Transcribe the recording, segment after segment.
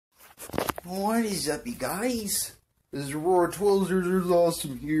What is up, you guys? This is Aurora 12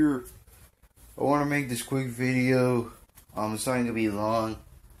 Awesome here. I want to make this quick video. It's not gonna be long.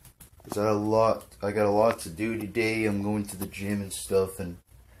 Cause I got a lot to do today. I'm going to the gym and stuff, and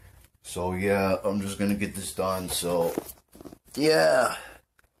so yeah, I'm just gonna get this done. So yeah,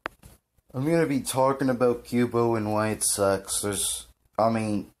 I'm gonna be talking about Qubo and why it sucks.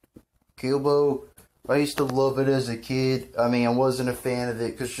 Qubo, I used to love it as a kid. I wasn't a fan of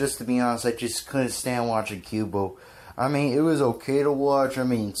it, because just to be honest, I just couldn't stand watching Qubo. It was okay to watch.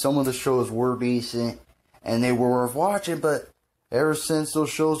 Some of the shows were decent, and they were worth watching, but ever since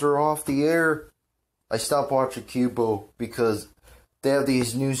those shows are off the air, I stopped watching Qubo, because they have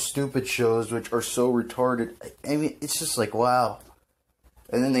these new stupid shows, which are so retarded. It's just like, wow.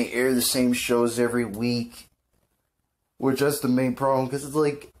 And then they air the same shows every week, which that's the main problem, because it's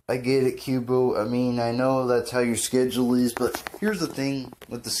like, I get it, Qubo. I know that's how your schedule is, but here's the thing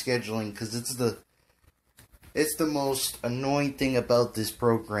with the scheduling, because it's the most annoying thing about this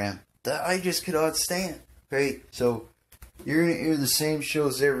program that I just cannot stand. Okay, so you're gonna hear the same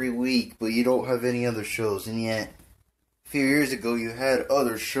shows every week, but you don't have any other shows, and yet a few years ago you had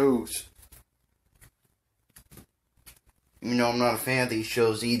other shows. I'm not a fan of these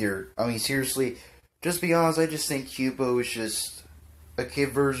shows either. Seriously, just be honest, I just think Qubo is just a kid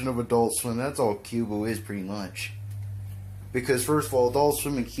version of Adult Swim. That's all Qubo is, pretty much. Because first of all, Adult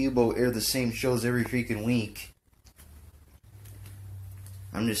Swim and Qubo air the same shows every freaking week.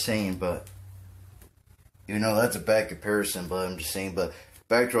 I'm just saying, but that's a bad comparison, but I'm just saying, but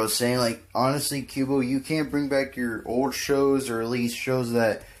back to what I was saying, like, honestly, Qubo, you can't bring back your old shows, or at least shows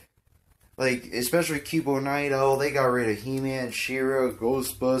that, like, especially Qubo Night Owl. They got rid of He-Man, She-Ra,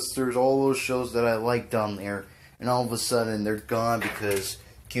 Ghostbusters, all those shows that I liked on there. And all of a sudden, they're gone because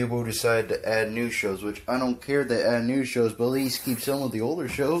Qubo decided to add new shows. Which, I don't care to add new shows, but at least keep some of the older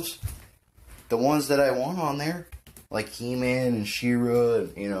shows. The ones that I want on there. Like He-Man and She-Ra,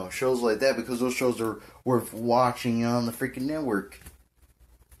 and, shows like that. Because those shows are worth watching on the freaking network.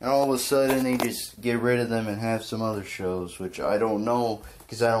 And all of a sudden, they just get rid of them and have some other shows. Which I don't know,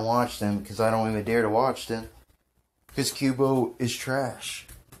 because I don't watch them. Because I don't even dare to watch them. Because Qubo is trash.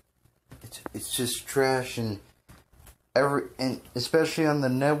 It's just trash, and especially on the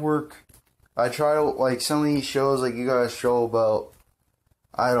network, I try to, like, some of these shows, like, you got a show about,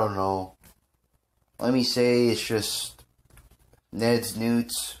 I don't know, let me say it's just Ned's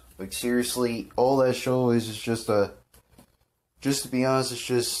Newts. Like, seriously, all that show is just to be honest,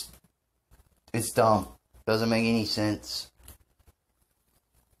 it's dumb. Doesn't make any sense.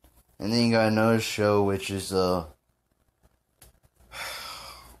 And then you got another show, which is, like,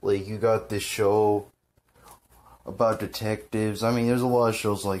 you got this show about detectives. There's a lot of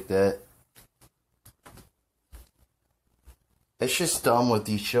shows like that. It's just dumb with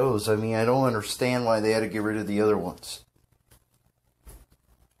these shows. I don't understand why they had to get rid of the other ones.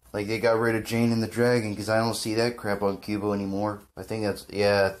 Like, they got rid of Jane and the Dragon, because I don't see that crap on Qubo anymore. I think that's,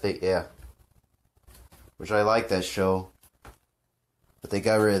 yeah. Which I like that show. But they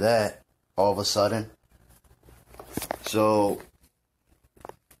got rid of that, all of a sudden. So,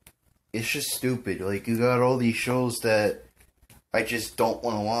 it's just stupid. Like, you got all these shows that I just don't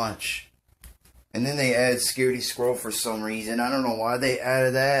want to watch. And then they add Scaredy Squirrel for some reason. I don't know why they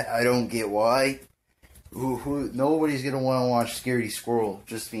added that. I don't get why. Nobody's going to want to watch Scaredy Squirrel,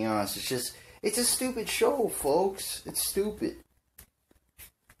 just to be honest. It's a stupid show, folks. It's stupid.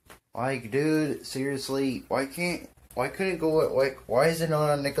 Like, dude, seriously, why couldn't it go, like, why is it not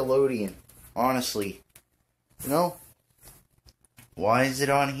on Nickelodeon? Honestly. Why is it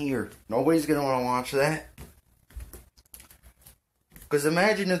on here? Nobody's going to want to watch that. Because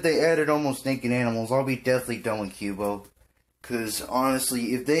imagine if they added Almost Naked Animals. I'll be definitely done with Qubo. Because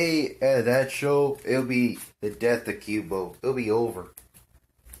honestly, if they add that show, it'll be the death of Qubo. It'll be over.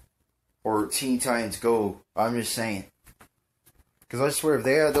 Or Teen Titans Go. I'm just saying. Because I swear, if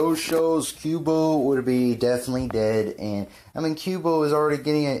they had those shows, Qubo would be definitely dead. And, Qubo is already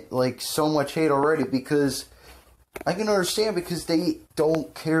getting, like, so much hate already, because I can understand, because they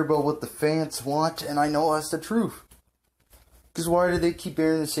don't care about what the fans want, and I know that's the truth. Because why do they keep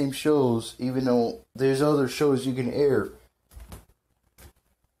airing the same shows, even though there's other shows you can air?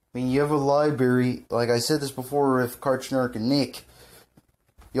 You have a library, like I said this before with Cartoon Network and Nick.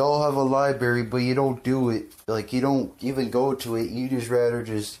 Y'all have a library, but you don't do it. Like, you don't even go to it. You just rather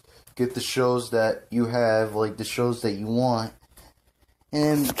just get the shows that you have, like the shows that you want.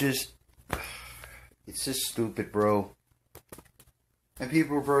 And it's just stupid, bro. And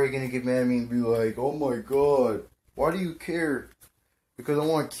people are probably going to get mad at me and be like, oh my god, why do you care? Because I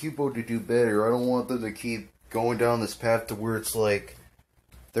want Qubo to do better. I don't want them to keep going down this path to where it's like,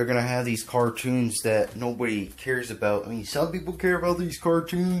 they're gonna have these cartoons that nobody cares about. I mean, some people care about these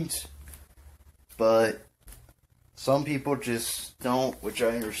cartoons, but some people just don't, which I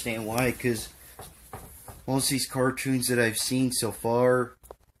understand why, because most of these cartoons that I've seen so far,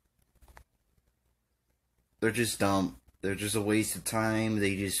 they're just dumb. They're just a waste of time.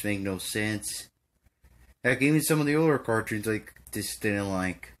 They just make no sense. Heck, even some of the older cartoons I just didn't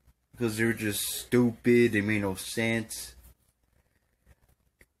like, because they were just stupid. They made no sense.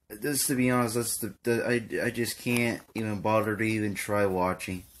 Just to be honest, that's I just can't even bother to even try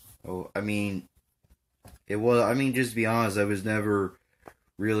watching. Oh, I mean, just to be honest, I was never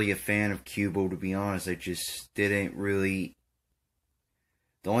really a fan of Qubo, to be honest. I just didn't really.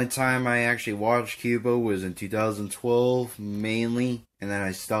 The only time I actually watched Qubo was in 2012, mainly, and then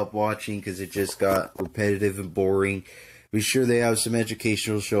I stopped watching because it just got repetitive and boring. Be sure they have some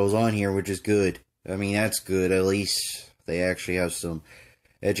educational shows on here, which is good. I mean, that's good. At least they actually have some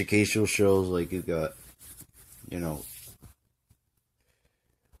educational shows. Like, you got, you know,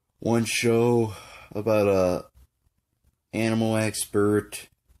 one show about a animal expert.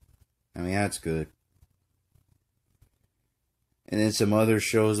 I mean, that's good. And then some other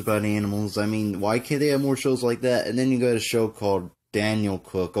shows about animals. I mean, why can't they have more shows like that? And then you got a show called Daniel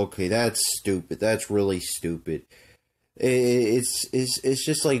Cook. Okay, that's stupid. That's really stupid. It's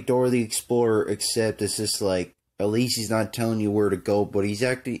just like Dora the Explorer, except it's just like, at least he's not telling you where to go, but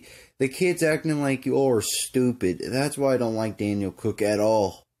the kid's acting like you all are stupid. That's why I don't like Daniel Cook at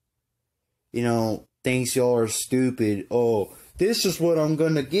all. You know, thinks y'all are stupid. Oh, this is what I'm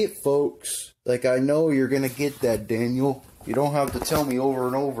gonna get, folks. Like, I know you're gonna get that, Daniel. You don't have to tell me over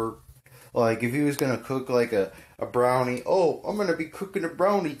and over. Like, if he was gonna cook like a brownie, oh, I'm gonna be cooking a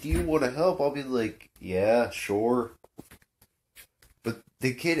brownie. Do you want to help? I'll be like, yeah, sure. But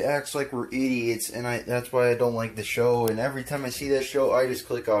the kid acts like we're idiots, and that's why I don't like the show. And every time I see that show, I just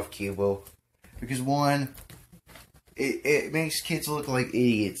click off Qubo. Because one, it makes kids look like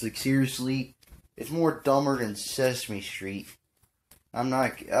idiots. Like, seriously, it's more dumber than Sesame Street. I'd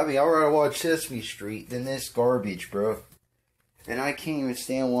rather watch Sesame Street than this garbage, bro. And I can't even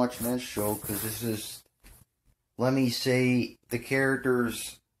stand watching that show, because it's just, let me say, the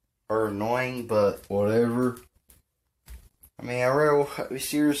characters are annoying, but whatever. I mean, I'd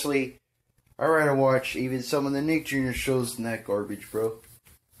rather watch even some of the Nick Jr. shows than that garbage, bro.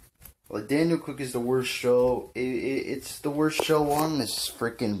 Like, Daniel Cook is the worst show. It's the worst show on this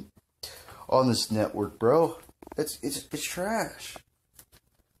network, bro. It's trash.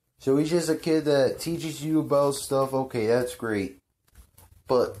 So he's just a kid that teaches you about stuff. Okay, that's great.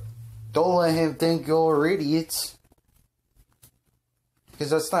 But don't let him think you're idiots.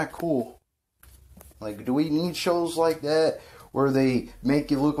 Because that's not cool. Like, do we need shows like that where they make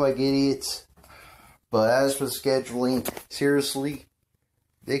you look like idiots? But as for scheduling, seriously,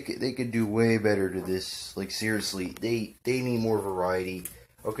 they could do way better to this. Like, seriously, they need more variety.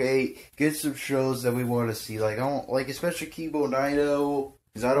 Okay, get some shows that we want to see. Like, especially Qubo Night Owl.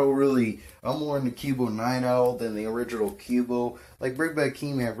 Because I'm more into Qubo Night Owl than the original Qubo. Like, bring back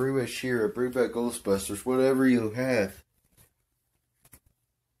He-Man, bring back She-Ra, bring back Ghostbusters, whatever you have.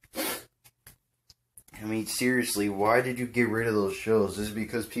 I mean, seriously, why did you get rid of those shows? Is it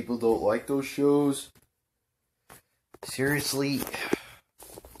because people don't like those shows? Seriously,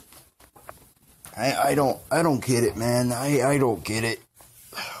 I don't get it, man. I don't get it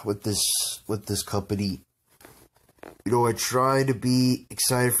with this company. You know, I try to be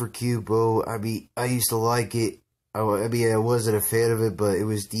excited for Qubo. I mean, I used to like it. I wasn't a fan of it, but it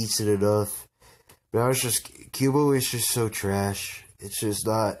was decent enough. But Qubo is just so trash. It's just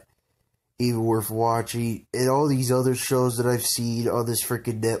not even worth watching. And all these other shows that I've seen on this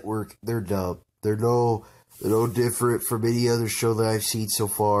freaking network, they're dumb. They're no different from any other show that I've seen so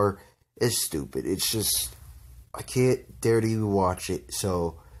far. It's stupid. It's just, I can't dare to even watch it.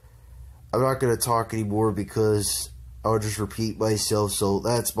 So, I'm not going to talk anymore because I'll just repeat myself. So,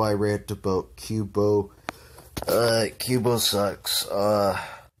 that's my rant about Qubo. Qubo sucks.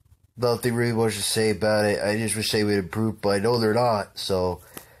 Nothing really much to say about it. I just wish they would improve, but I know they're not. So,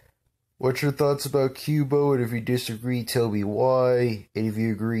 what's your thoughts about Qubo? And if you disagree, tell me why. And if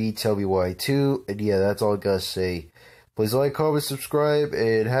you agree, tell me why too. And yeah, that's all I gotta say. Please like, comment, subscribe,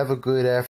 and have a good afternoon.